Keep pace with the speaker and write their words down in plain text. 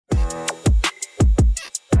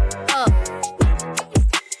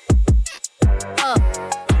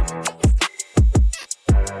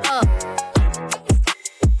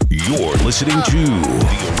listening to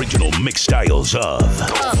the original mix styles of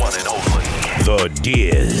the one and only The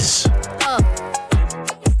Diz.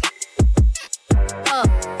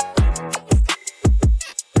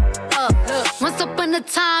 Once upon a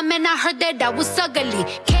time, and I heard that I was ugly.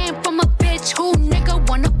 Came from a bitch who nigga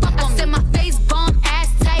wanna fuck on me. I said my face bomb, ass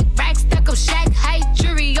tight, rack stack up, shack height,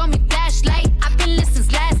 jury on me, flashlight. I've been listening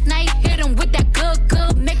since last night. Hit him with that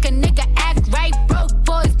good, make a nigga act right. Broke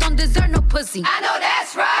boys don't deserve no pussy. I know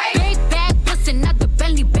that's right. Big bag bustin' out the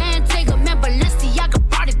Bentley band. Take a man, Balenciaga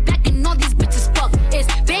brought it back, and all these bitches fuck. It's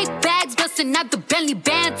big bags bustin' out the Bentley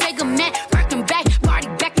band. Take a man, working back, party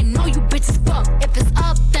back, and all you bitches fuck. If it's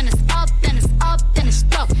up, then it's up, then it's up, then it's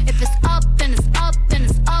stuck. If it's up, then it's up, then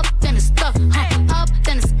it's up, then it's stuck. Up,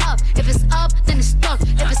 then it's up. If it's up, then it's stuck.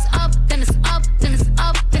 If it's up, then it's up, then it's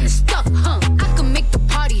up, then it's stuck. I can make the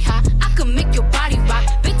party hot. I can make your body rock.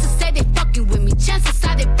 Bitches say they fucking with me. Chances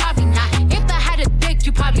are they probably not. If I had a dick,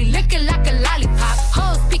 you probably lick it like a lollipop.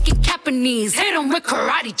 Hoes speaking Japanese, hit 'em with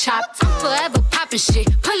karate chop. I'm forever popping shit,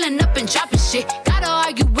 pulling up and dropping shit. Gotta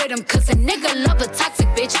argue with 'em 'cause a nigga love a toxic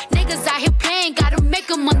bitch. Niggas out here playing, gotta make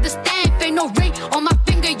 'em understand. If ain't no ring on my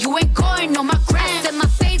finger, you ain't going on my gram. Set my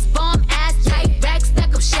face bomb, ass tight, rack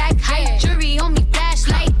stack up, shack height, jury on me,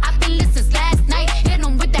 flashlight. I've been listening since last night. Hit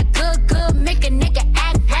 'em with that good, make a nigga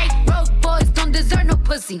act right. Broke boys don't deserve no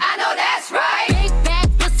pussy. I know that's right. Big bag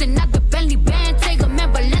bustin' out the Bentley band. Take a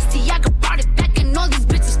man, Balenciaga brought it back, and all these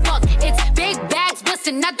bitches fuck. It's big bags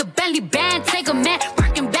bustin' out the Bentley band. Take a man,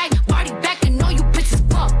 working back, party back, and all you bitches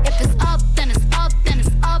fuck. If it's up, then it's up, then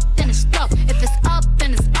it's up, then it's stuck. If it's up,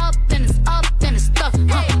 then it's up, then it's up, then it's stuck.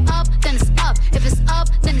 Up, then it's up. If it's up,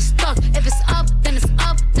 then it's stuck. If it's up, then it's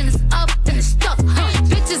up, then it's up, then it's stuck.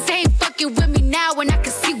 Bitches ain't fucking with me now, and I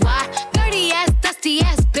can see why. Dirty ass, dusty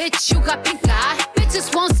ass bitch, you got pink eye.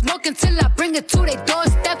 Bitches won't smoke until I bring it to their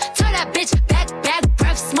doorstep. Tell that bitch back,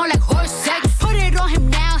 breath, smell like horse sex. Put it on him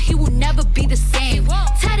now, he will never be the same.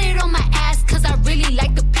 Tatted on my ass, 'cause I really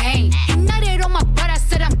like the pain. He nutted on my butt, I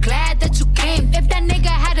said I'm glad that you came. If that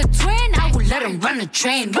nigga had a twin, I would let him run a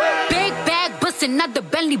train. Big bag bustin' out the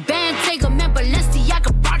Bentley band. Take a man,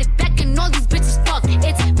 Balenciaga brought it back, and all these bitches fuck.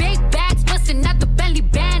 It's big bags bustin' out the Bentley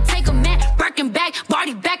band. Take a man, Birkin back,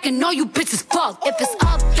 body back, and all you bitches fuck. If it's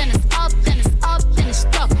up, then it's up, then it's up, then it's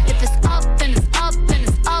stuck. If it's up, then it's up, then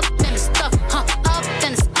it's up, then it's stuck. Up,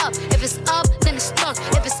 then it's up. If it's up, then it's stuck.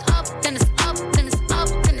 If it's up, then it's up, then it's up,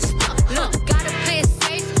 then it's stuck. Look, gotta play it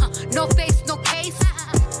safe. No face, no case.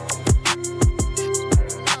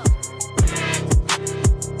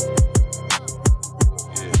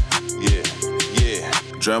 Yeah.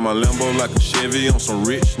 Drive my Lambo like a Chevy on some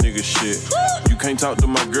rich nigga shit. You can't talk to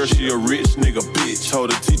my girl, she a rich nigga bitch.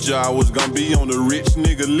 Told the teacher I was gonna be on the rich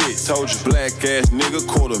nigga lit. Told you black ass nigga,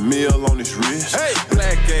 $250,000 on his wrist. Hey,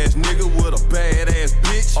 black ass nigga with a bad ass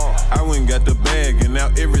bitch. I went and got the bag and now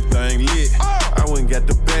everything lit. I went and got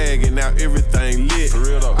the bag and now everything lit. For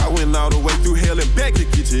real though. I went all the way through hell and back to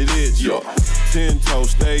get to this. 10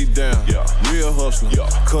 toes, stay down. Real hustler.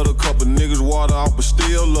 Cut a couple niggas water off, but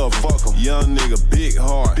still love 'em. Fuck 'em. Young nigga, big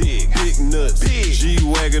heart, big nuts,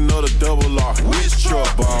 G-Wagon or the double R. Which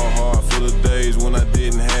truck? Ball hard for the days when I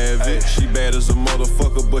didn't have it. She bad as a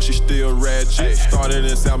motherfucker, but she still ratchet. Started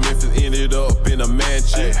in South Memphis, ended up in a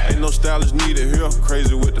mansion. Ain't no stylist needed here,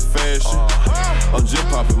 crazy with the fashion. I'm just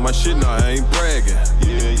popping my shit now, I ain't bragging.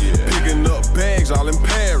 Picking up bags all in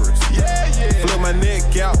Paris. Flip my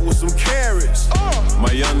neck out with some carrots.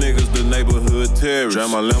 My young niggas, the neighborhood terrorists.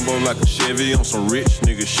 Drive my Lambo like a Chevy on some rich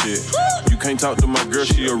nigga shit. You can't talk to my girl,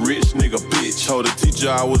 she a rich nigga bitch. Told the teacher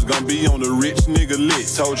I was gonna be on the rich nigga lit.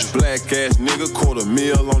 Told you black ass nigga,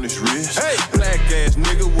 $250,000 on his wrist. Hey, black ass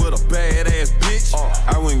nigga with a bad ass bitch.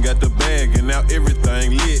 I went and got the bag and now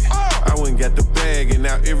everything lit. I went and got the bag and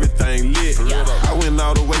now everything lit. I went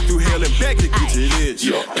all the way through hell and back to get to this.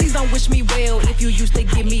 Please don't wish me well if you used to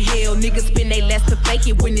give me hell. Niggas spend they last to fake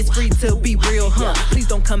it when it's free to be real, huh? Please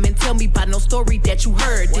don't come and tell me about no story that you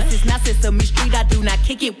heard. This is not Sesame Street, I do not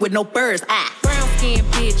kick it with no birds. Brown skin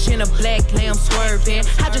bitch in a black lamb swerving.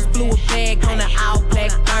 I just blew a bag on an all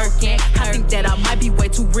black Birkin. I think that I might be way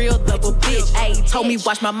too real, double bitch. Ayy, told me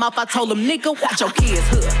watch my mouth, I told him nigga watch your kids,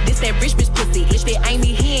 huh? This that rich bitch pussy, if it ain't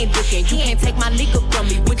me, he ain't looking. You can't take my nigga from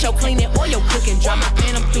me with your cleaning or your cooking. Drop my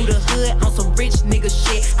phantom through the hood on some rich nigga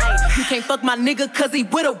shit. Ayy, you can't fuck my nigga 'cause he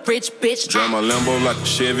with a rich bitch. Drive my Lambo like a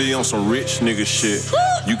Chevy on some rich nigga shit.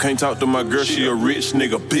 You can't talk to my girl, she a rich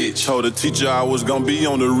nigga bitch. Told the teacher I was gonna be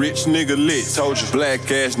on the rich nigga lit. Told you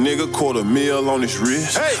black ass nigga, $250,000 on his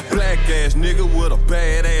wrist. Hey, black ass nigga with a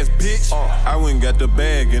bad ass bitch. I went and went got the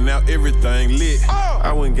bag and now everything lit.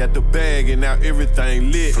 I went got the bag and now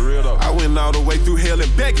everything lit. For real though. I went all the way through hell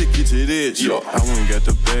and back to get to this. Yeah. I went got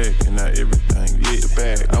the bag and now everything lit. The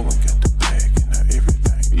bag. I went got the bag and now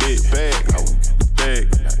everything lit. Bag. I went got the bag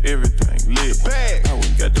and now everything lit. Bag. I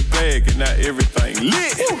went got the bag and now everything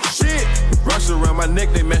lit. Ooh, shit. Rocks around my neck,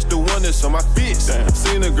 they match the one that's on my fits.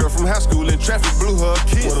 Seen a girl from high school in traffic, blew her a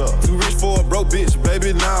kiss. Too rich for a broke bitch,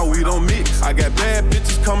 baby, now we don't mix. I got bad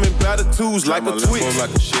bitches coming by the twos like a Twix. Like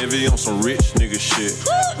a Chevy on some rich nigga shit.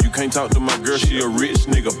 You can't talk to my girl, she a rich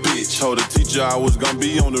nigga bitch. Told the teacher I was gonna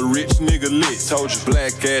be on the rich nigga list. Told you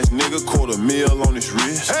black ass nigga, $250,000 on his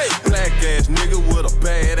wrist. Hey, black ass nigga with a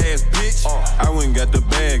bad ass bitch. I went got the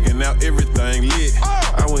bag and now everything lit.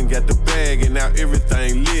 I went got the bag and now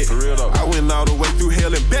everything lit. For real though. I went all the way through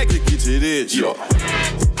hell and back to get to this. Yeah.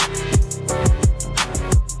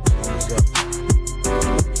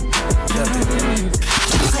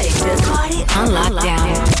 Party on lockdown.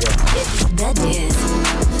 That is.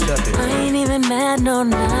 I ain't even mad, no,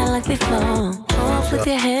 not like before. Off with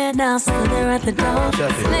your head down, still there at the door.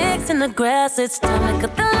 Snakes in the grass, it's time to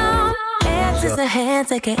cut the lawn. Hands is a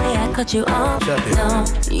hands, aka I cut you off. No,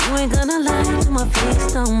 you ain't gonna lie to my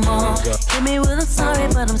face no more. Hit me with a sorry,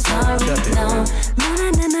 but I'm sorry. No,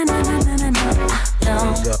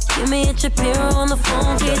 no. Give me a Shapiro on the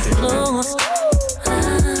phone, case closed.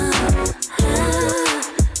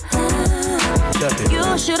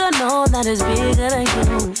 You should've known that it's bigger than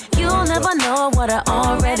you. You'll never know what I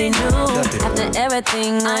already knew. After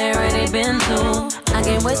everything I already been through, I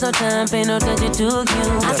can't waste no time, pay no attention to you.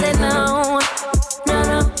 I said no, no,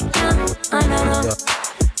 no, no, no, no, no,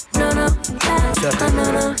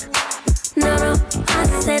 no, no, no. I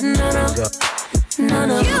said no, no, no,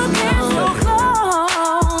 no. You can't go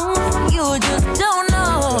close, you just don't know.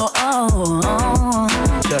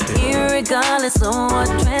 Irregardless of what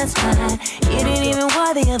transpired, it ain't even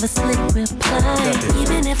worthy of a slick reply.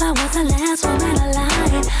 Even if I was the last woman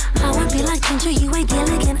alive, I would be like Ginger, you ain't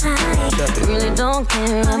Gilligan. I really don't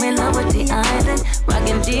care, I'm in love with the island.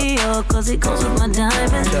 Rockin' Dior, cause it goes with my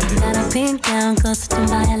diamonds. Got a pink gown, custom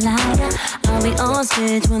by a liar. I'll be on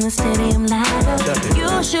stage when the stadium light up.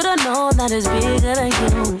 You should've known that it's bigger than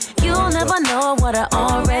you. You'll never know what I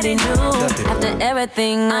already knew. After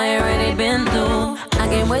everything I already been through, I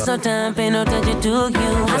can't waste no time, pay no attention to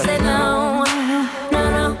you. I said no, no,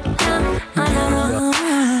 no, no, no, no, no, no,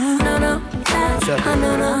 no, no. I said no,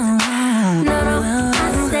 no, no, no, no. I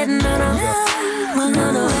said no,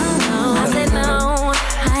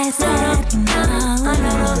 I said no, no, no,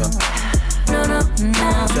 no, no,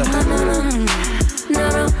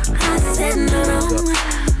 no. I said no, no,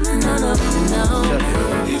 no.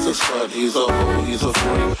 He's a slut, he's a hoe, he's a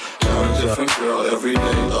freak. Got a different girl every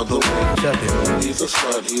day of the week. He's a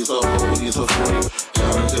slut, he's a hoe, he's a freak.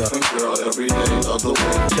 Got a different girl every day of the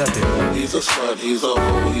week. He's a slut, he's a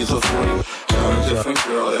hoe, he's a freak. Got a different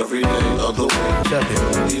girl every day of the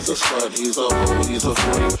week. He's a slut, he's a hoe, he's a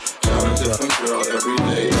freak. Got a different girl every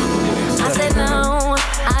day of the week. I said no,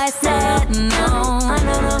 I said no,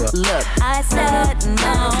 no. Look, I said no,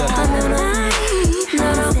 no.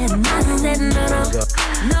 I said no,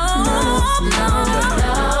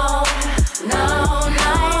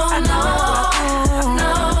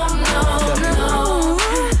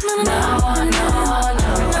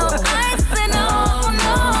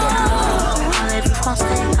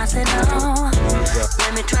 I said no.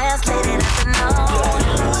 Let me translate it, I said no.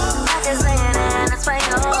 I can say it in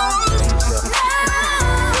Espanol.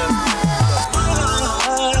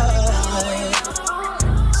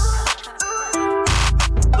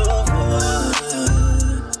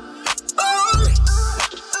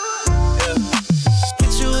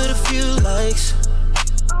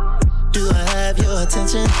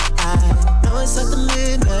 Attention, I know it's at the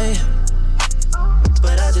midnight,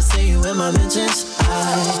 but I just see you in my mentions.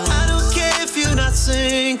 I don't care if you're not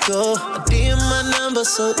single. I DM my number,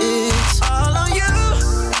 so it's all on you.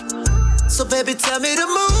 So baby, tell me to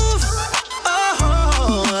move.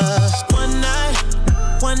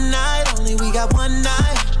 One night only. We got one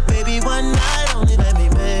night, baby. One night only. Let me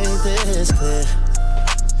make this clear,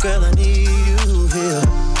 girl. I need you here.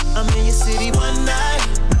 I'm in your city one night.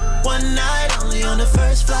 One night only on the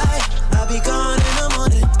first flight. I'll be gone in the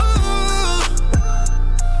morning. Ooh,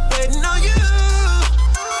 waiting on you.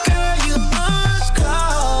 Girl, you must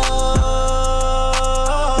call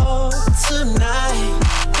tonight.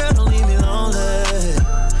 Girl, don't leave me lonely.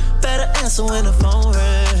 Better answer when the phone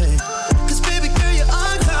rings. Cause baby girl, you're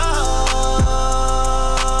on call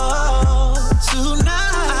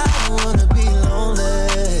tonight. I don't wanna be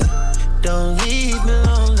lonely. Don't leave me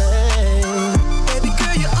lonely.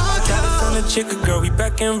 chick, girl, we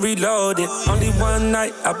back and reloaded. Only one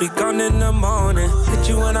night, I'll be gone in the morning. Hit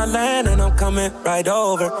you when I land and I'm coming right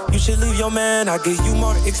over. You should leave your man, I'll give you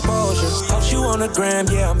more exposure. Post you on the gram,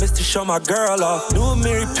 yeah, I missed to show my girl off. New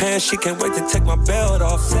Mary pants, she can't wait to take my belt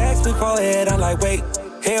off. Sex before head, I'm like, wait,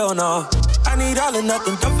 hell no. I need all or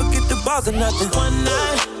nothing, don't forget the balls or nothing. One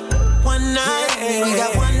night, yeah. We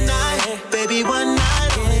got one night, baby, one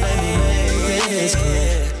night. Let me make this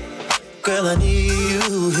clear. Girl, I need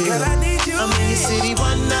you here. Girl, I need you I'm in your city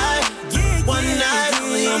one night, one night.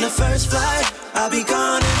 Only on the first flight, I'll be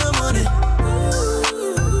gone in the morning.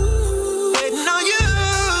 Waiting on you,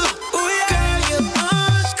 girl, you're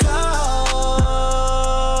on call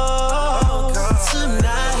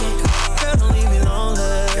tonight. Girl, don't leave me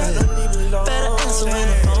lonely. Better answer when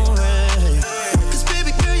the phone rings. 'Cause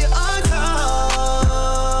baby girl, you're on call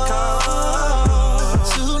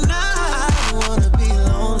tonight. I don't wanna be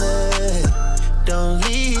lonely. Don't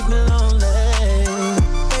leave me lonely.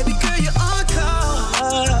 Baby girl, you're on call.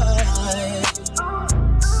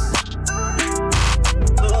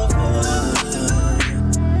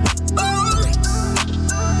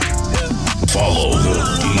 Follow The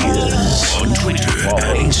Diaz on Twitter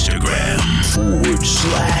and Instagram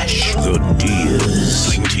 /The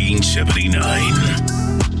Diaz 1979.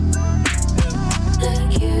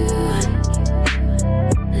 Like you,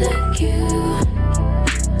 like you,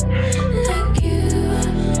 like you.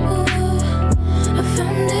 Ooh, I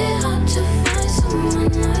found it hard to find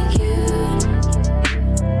someone like you,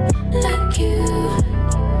 like you,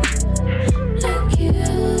 like you.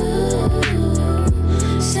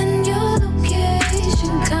 Send your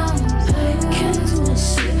location, come back. Can't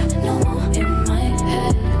sleep no more in my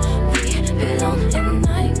head. We belong and I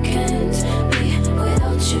can't be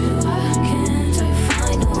without you. I can't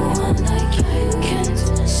find no one like you. Can't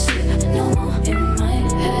sleep no more in my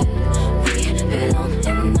head. We belong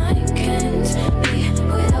and I can't be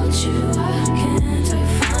without you. I can't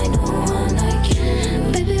find no one like you.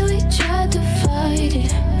 Baby, we tried to fight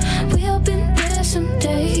it. We all been there some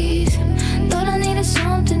days. Thought I needed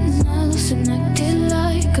something else and acted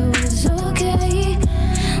like I was okay.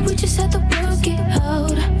 We just had to work it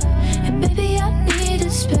out. And baby, I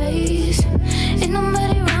needed space. Ain't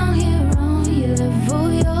nobody around here on your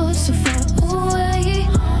level. You're so far away.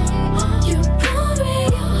 You're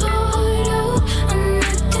pouring your heart out. I'm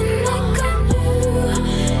acting like I knew.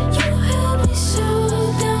 You held me so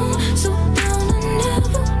down I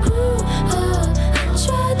never grew. I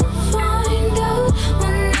tried to find out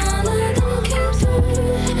when none of them came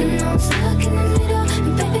through. And now I'm stuck in the middle.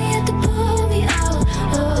 And baby, you had to pull me out.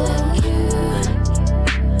 Like you,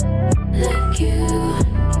 like you,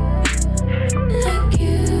 like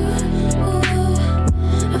you. Ooh,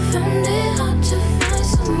 I found it hard to find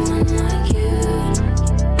someone like you,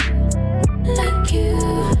 like you,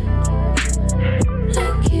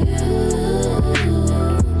 like you.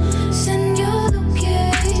 Send your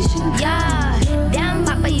location. Yeah, damn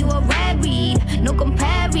Papa, you a rare read. No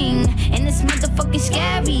comparing, and it's motherfucking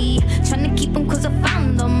scary. Tryna keep them 'cause I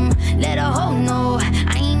found them. Let a hoe know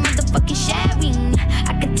I ain't motherfucking sharing.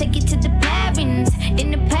 I could take you to the parents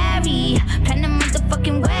in the Paris. Plan a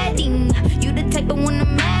motherfucking wedding. You the type I wanna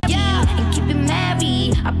marry and keep it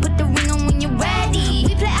married. I put the ring on when you're ready.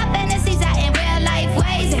 We play our fantasies out in real life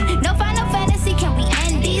ways. No final fantasy, can we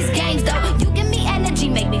end these games though? You give me energy,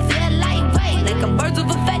 make me feel lightweight. Like a birds of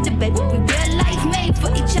a feather, baby. We real life made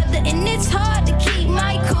for each other, and it's hard to keep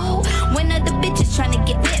my cool when other bitches tryna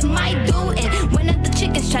get with my dude, and when other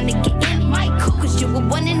chickens tryna get in my cool. 'Cause you were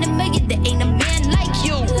one in a million, there ain't a man like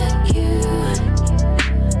you. Like you,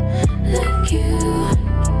 like you,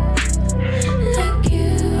 like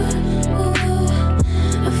you. Ooh,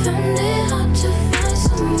 I found it hard to find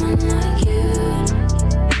someone like you,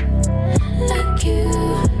 like you,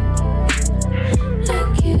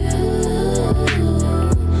 like you.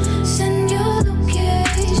 Send your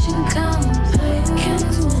location, come back. Can't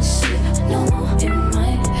sleep no more in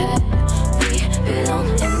my head. We belong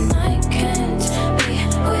and I can't be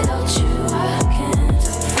without you. I can't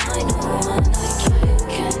find no one like you.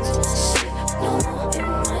 Can't sleep no more in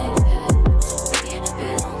my head. We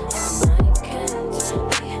belong and I can't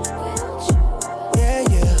be without you.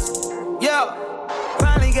 Yeah. Yo,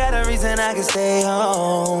 finally got a reason I can stay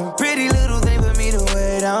home. Pretty little thing for me to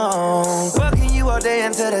wait on. Fucking you all day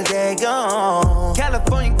until the day gone.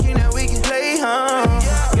 California king that we can play home.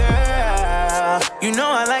 Girl, you know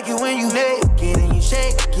I like it when you naked and you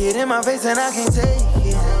shake it in my face and I can't take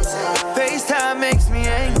it. FaceTime makes me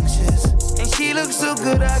anxious, and she looks so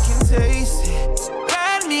good I can taste it.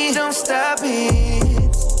 Ride me, don't stop it.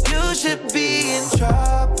 You should be in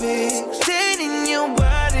tropics, staying in your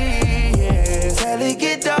body, yes. Tell it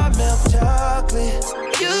get dark milk chocolate.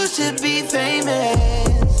 You should be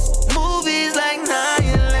famous. Movies like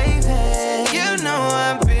Annihilation. You know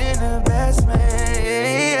I've been the best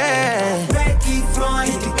man. Back keep flowing,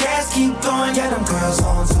 hit the gas keep going. Yeah, them girls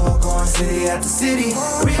on tour going city after city.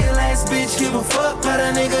 Real ass bitch, give a fuck about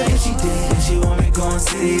a nigga if she did. She want me going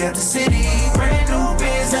city after city. Brand new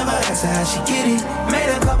biz, never asked her how she get it. Made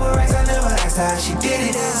a couple racks, I never asked her how she did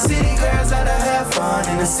it. City girls like to have fun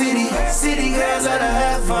in the city. City girls like to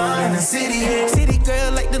have fun in the city. City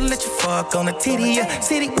girl like to let you fuck on a titty.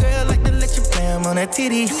 City girl like to let you blam on a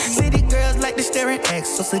titty. City girls like to stare at X,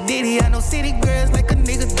 so Sadiddy. I know city girls like a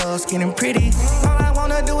nigga dark skin and pretty. All I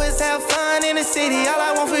wanna do is have fun in the city. All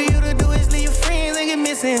I want for you to do is leave your friends and get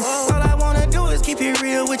missing. All I wanna do is keep it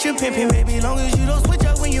real with your pimpin', baby. Long as you don't switch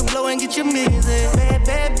up when you blow and get your millions in. Bad,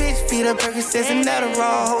 bad bitch, feed up Percocets and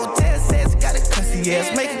Adderall. Hotel sets, got a cussy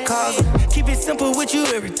ass, make a call. Keep it simple with you,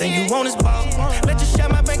 everything you want is ball. Let you share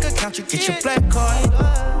my bank account, you get your black card.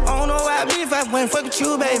 I don't know why I'd be if I went fuck with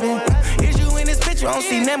you, baby. Is you in this picture, I don't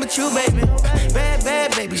see nothing but you, baby. Bad,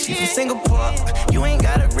 bad baby, she from Singapore. You ain't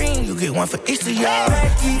got a ring, you get one for each of y'all.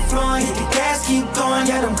 Back keep flowing, hit the gas keep going.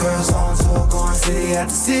 Yeah, them girls on tour going city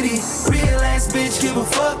after city. Real ass bitch, give a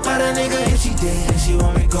fuck about a nigga if she did. She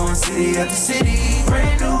want me going city after city.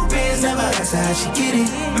 Brand new biz, never asked her how she get it.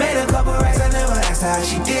 Made a couple racks, I never asked her how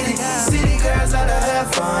she did it. City girls like to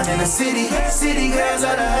have fun in the city. City girls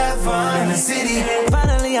like to have fun in the city.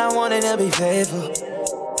 Finally, I wanted to be faithful.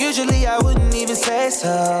 Usually I wouldn't even say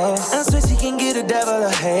so. I swear she can get a devil a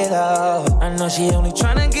halo. I know she only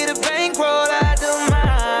tryna get a bankroll. I don't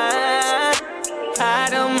mind, I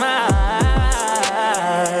don't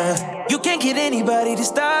mind. You can't get anybody to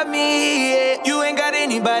stop me, yeah. You ain't got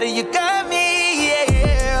anybody, you got me,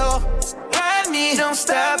 yeah. Ride me, don't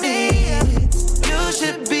stop me. You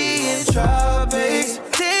should be in tropics,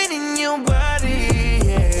 tending your body,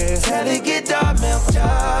 yeah. Tell it get dark milk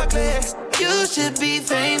chocolate. You should be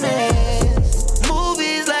famous.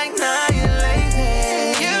 Movies like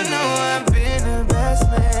Annihilation. You know I've been the best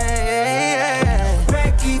man.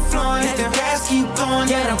 Back keep flowing, hit the gas keep going.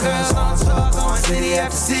 Yeah, them girls on tour going city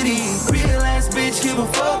after city. Real ass bitch, give a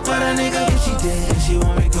fuck about a nigga if she did. She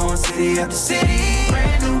want me going city after city.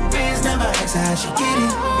 Brand new biz, never asked her how she get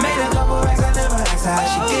it. Made a couple racks, I never asked her how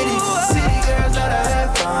she get it. City girls let her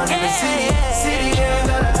have fun in the city. City girls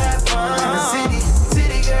let her have fun in the city.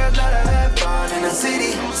 City girls let her have fun in the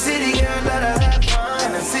city. City girls let her have fun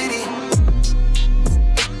in the city.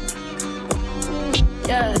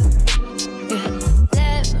 Yeah.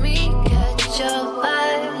 Let me catch your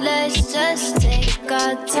vibe. Let's just take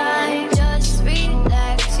our time. Just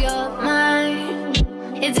relax your mind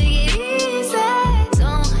and take it easy.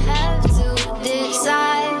 Don't have to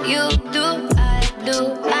decide. You do, I do.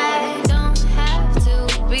 I don't have to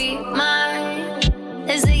be mine.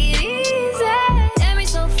 Let's take it easy. Let me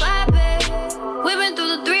so far, babe. We've been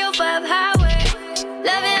through the 305 highway.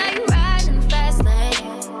 Loving how you ride in the fast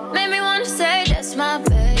lane. Made me wanna say that's my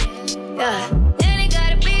babe. Yeah. Then it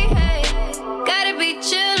gotta be, hey. Gotta be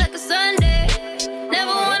chill like a Sunday.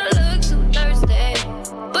 Never wanna look too thirsty.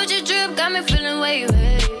 But your drip got me feeling way,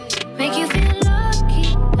 way. Make you feel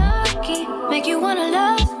lucky, lucky. Make you wanna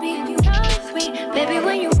love me, baby,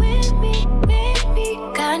 when you with me,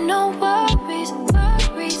 got no worries,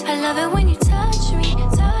 worries. I love it when you touch me,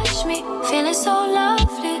 feeling so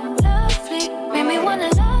lovely, lovely. Make me wanna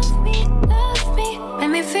love me, make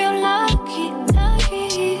me feel lucky,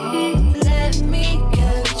 lucky. Let me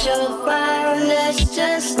catch your vibe, let's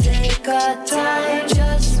just take our time.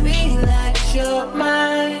 Just relax your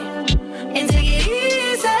mind and take it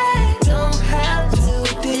easy. Don't have to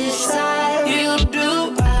decide. You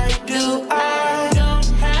do, I do. I don't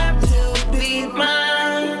have to be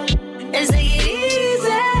mine. Let's take it easy.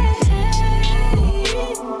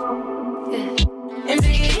 Yeah. And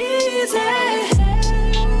take it easy.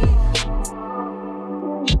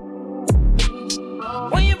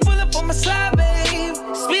 When you pull up on my side, babe,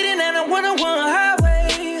 speeding down a 101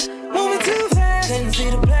 highway, moving too fast, couldn't see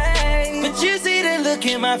the play, but you see the look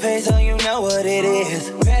in my face, so you know what it is.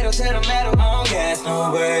 Pedal to the metal, on gas,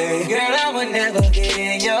 no way. Girl, I would never get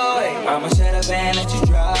in your way. I'ma shut up and let you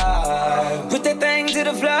drive. Put that thing to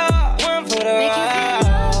the floor, one for the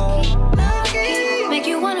ride. Make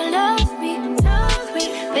you wanna love me,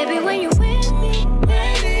 baby, when you with me,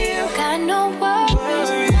 got no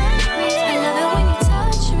worries. I love it when you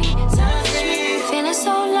touch me, feeling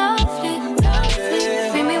so lovely, lovely.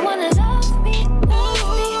 Make me wanna love me,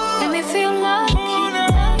 make me feel lucky,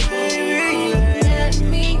 lucky. Let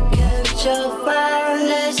me catch your vibe,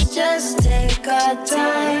 let's just take our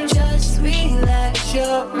time. Just relax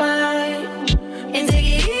your mind and take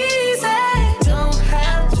it easy. Don't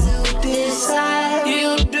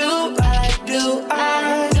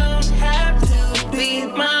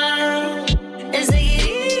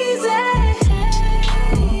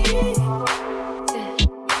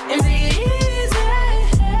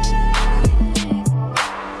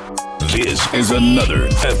This is another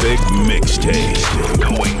epic mixtape.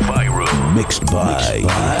 Going viral. Mixed by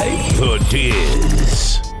The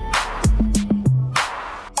Diz.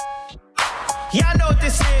 Y'all know what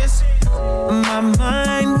this is. My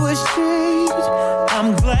mind was changed.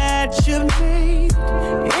 I'm glad you made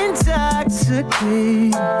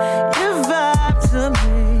intoxicated. Your vibe's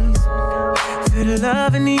amazing. Feel the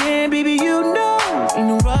love in the air, baby, you know. Ain't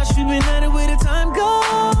no rush, we've been at it where the time goes.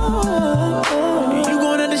 You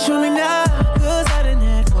gonna have to show me now, cause I done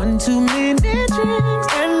had 1 too many drinks.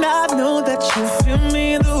 And I know that you feel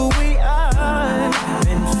me the way I've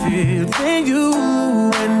been feeling you.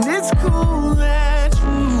 And it's cool that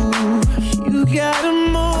you got a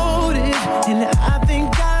motive, and I think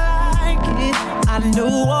I like it. I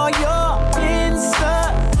know all your insecurities.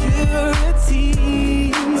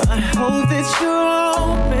 I hope that you're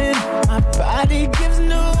open. My body gives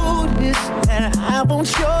notice that I want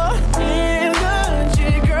your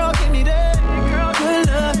energy. Girl, give me that. Good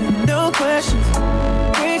love, no questions.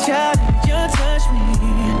 Reach out and you touch me.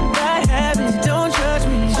 Bad habits, don't judge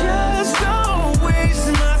me. Just don't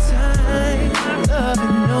waste my time. Love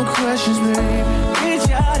and no questions, baby. Reach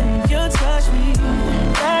out and you touch me.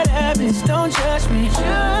 Bad habits, don't judge me.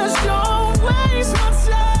 Just don't waste my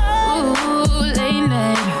time. Ooh, late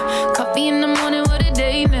night. Coffee in the morning, what a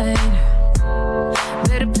day night.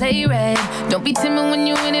 Better play right. Don't be timid when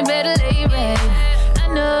you in it, better lay right. I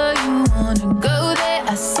know you wanna go there.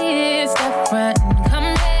 I see it, step front and come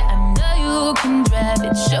there. I know you can drive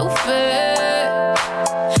it, chauffeur.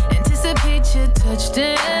 Anticipate your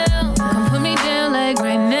touchdown. Come put me down like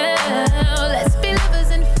right now. Let's be lovers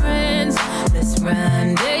and friends. Let's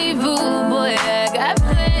rendezvous, boy. I got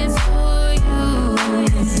plans for you.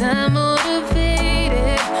 'Cause I'm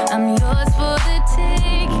motivated. I'm yours for the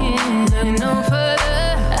taking. Look no further.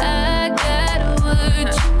 I got what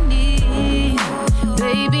you need.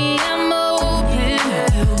 Baby, I'm open.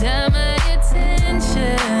 You got my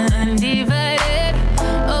attention. Undivided.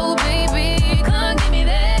 Oh, baby, come give me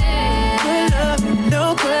that. Good love, no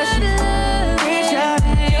questions. Reach out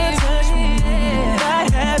and you touch me.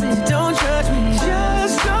 Bad habits, don't judge me.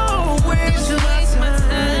 Just don't waste my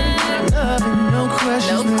time. Love and no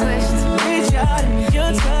questions. Reach out and you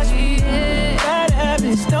touch me. Bad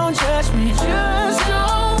habits, don't judge me. Just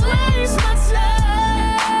don't waste my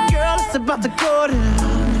time. Girl, it's about to go down.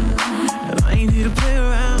 I ain't here to play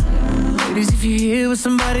around. Ladies, if you're here with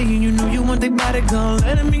somebody and you know you want their body gone,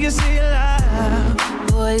 let them hear you say it loud.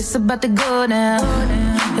 Boy, it's about to go down.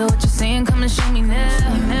 Hear what you're saying, come and show me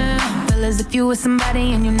now. Fellas, if you with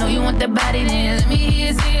somebody and you know you want that body, then let me hear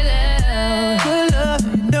you say it loud. Good love,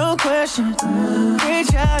 no question.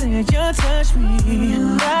 Reach out and you touch me.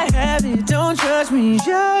 I have it, don't judge me.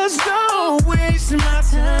 Just don't waste my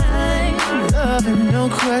time. Love and no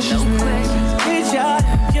questions. Reach out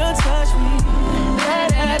and you touch me.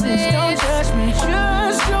 Bad habits, don't judge me.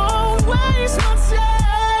 Just don't waste my time.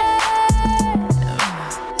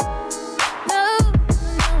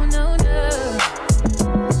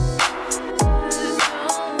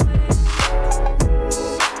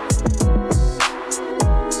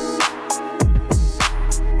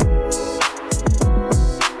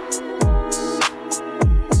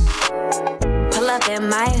 In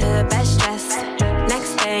my hood, best dress.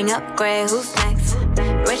 Next thing, upgrade, who's next?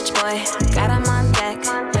 Rich boy, got him on deck.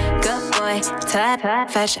 Good boy, type,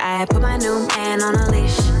 fetch. I put my new man on a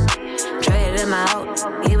leash. Traded him out,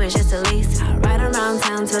 he was just a lease. I ride around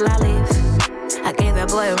town till I leave. I gave that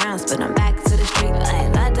boy rounds, but I'm back to the street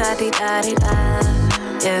like la da di da di da.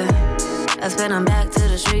 Yeah, I spin him back to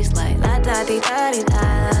the streets like la da di da di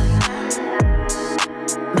da.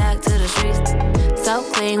 Back to the streets. So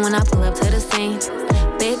clean when I pull up to the scene.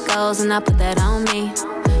 Big goals and I put that on me.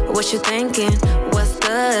 What you thinking? What's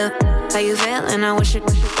good? How you feeling? I wish it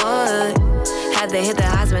would. Had to hit the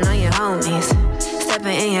husband on your homies.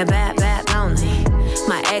 Stepping in your bad, lonely.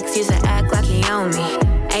 My ex used to act like he owned me.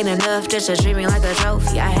 Ain't enough just to treat me like a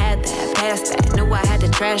trophy. I had that, passed that, knew I had to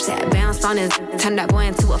trash that. Bounced on his, turned that boy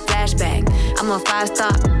into a flashback. I'm a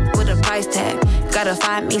 5-star with a price tag. Gotta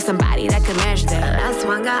find me somebody that can match that. Last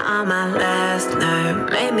one got on my last nerve.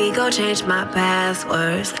 Made me go change my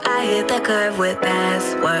passwords. I hit the curve with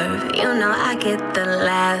password. You know I get the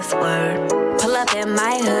last word. Pull up in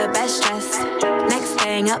my hood, best dress. Next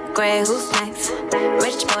thing, upgrade, who's next?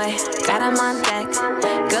 Rich boy, got him on deck.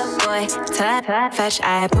 Good boy, type, fetch.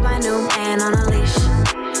 I put my new man on a leash.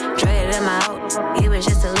 Traded him out, he was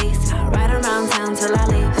just a lease. I ride around town till I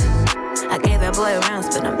leave. I gave that boy rounds,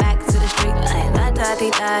 but I'm back to the street like la da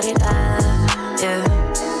di da di da. Yeah,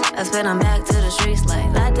 I spin him back to the streets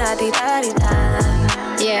like la da di da di da.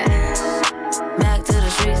 Yeah, back to the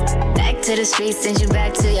streets. Back back to the streets, send you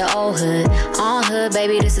back to your old hood. On hood,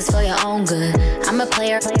 baby, this is for your own good. I'm a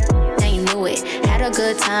player, now you knew it. Had a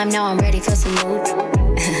good time, now I'm ready for some more.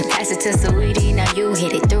 Pass it to Saweetie, now you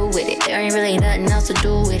hit it through with it. There ain't really nothing else to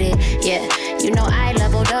do with it. Yeah, you know I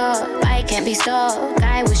leveled up, I can't be stuck.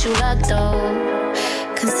 I wish you luck though.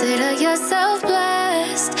 Consider yourself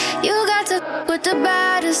blessed. You got to with the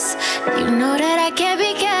baddest. You know that I can't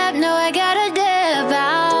be kept. No, I gotta dip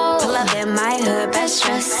out. Pull up in my hood, best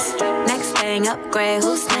dress. Next thing, upgrade,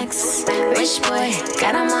 who's next? Rich boy,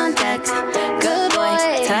 got him on deck. Good boy,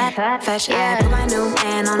 top fashion. I put my new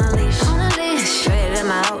man on a leash. Traded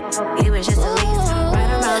him out, he was just a lease.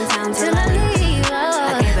 Right around town till I leave.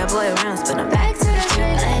 I gave that boy a round, spin him back to the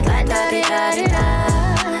street. Like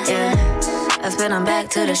da-di-da-di-da. Yeah, I spin him back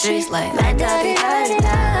to the streets like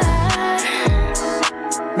da-di-da-di-da.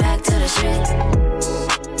 Back to the streets.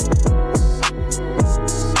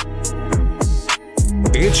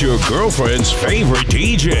 It's your girlfriend's favorite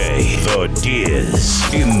DJ, The Diz,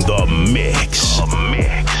 in the mix.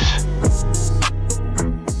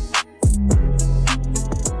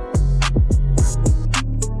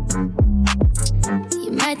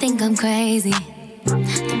 You might think I'm crazy,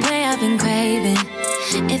 the way I've been craving.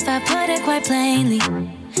 If I put it quite plainly,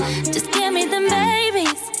 just give me them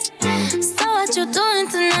babies. So what you doing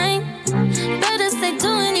tonight? Better stay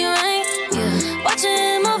doing you right.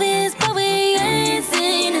 Watching movies, but we ain't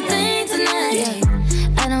seen a thing tonight.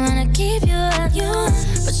 I don't wanna keep you up,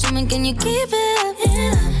 but show me, can you keep it up?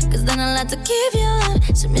 Cause then I'll have to keep you up.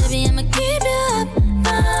 So maybe I'ma keep you up.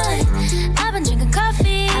 Fine. I've been drinking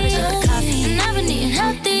coffee, and I've been eating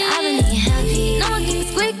healthy. No one keeps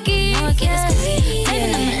squeaky.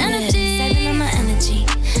 Saving up my energy.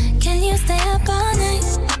 Can you stay up all night?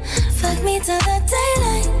 Fuck me till the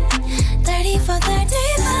daylight. 30 for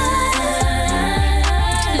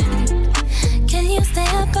 35. Can you stay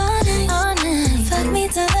up all night? Fuck me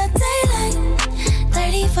till the daylight.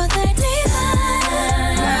 30 for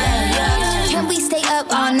 35. Can we stay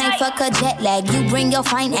up all night? Fuck a jet lag. You bring your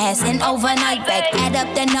fine ass and overnight back. Add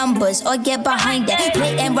up the numbers or get behind that.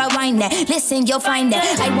 Play and rewind that. Listen, you'll find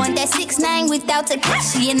that. I want that 6'9" without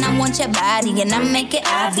Takashi, and I want your body, and I make it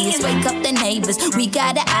obvious. Wake up the neighbors, we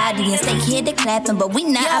got an audience. They hear the clapping, but we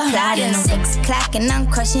not applauding. 6 o'clock and I'm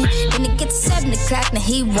crushing. Then it gets 7 o'clock, now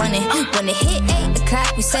he running. When it hit 8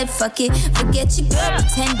 o'clock, we said fuck it. Forget your girl,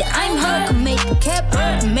 pretend that I'm her. Can make a cap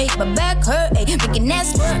hurt, and make my back hurt. Ay, making that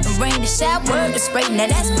squirt, and rain the shower, the spray. Now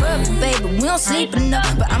that's perfect, baby. We don't sleep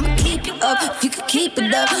enough, but I'ma keep you up if you can keep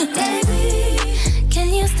it up. Baby,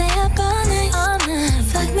 can you stay up all night?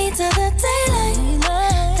 Fuck me till the daylight.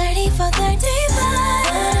 30 for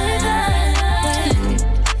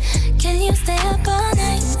 35. Can you stay up all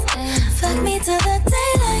night? Fuck me till the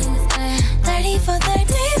daylight. 30 for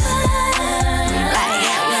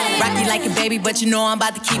 35. Rock you like a baby, but you know I'm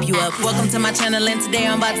about to keep you up. Welcome to my channel, and today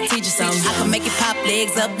I'm about to teach you something. I can make it pop,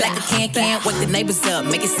 legs up like a can-can. Wake the neighbors up,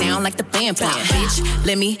 make it sound like the band playing. Bitch,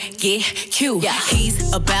 let me get cute.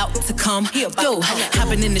 He's about to come through.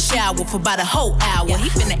 Hopping in the shower for about a whole hour. He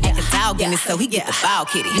finna act a dog in it, so he get the ball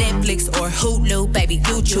kitty. Netflix or Hulu, baby,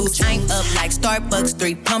 you choose. I'm up like Starbucks,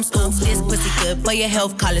 3 pumps, ooh. This pussy good for your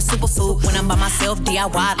health, call it superfood. When I'm by myself,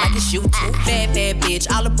 DIY like a shoe too. Bad, bad bitch,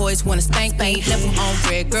 all the boys wanna spank me. Left him on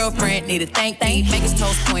red, girlfriend, need a thank me. Make his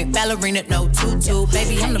toes point, ballerina, no tutu.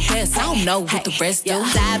 Baby, I'm the best, I don't know what the rest do.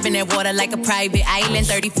 Dive in that water like a private island.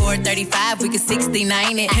 34, 35, we can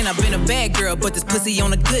 69 it. And I've been a bad girl, but this pussy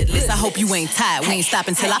on a good list. I hope you ain't tired, we ain't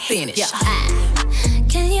stopping till I finish.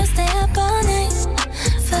 Can you stay up all night?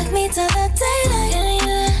 Fuck me till the daylight.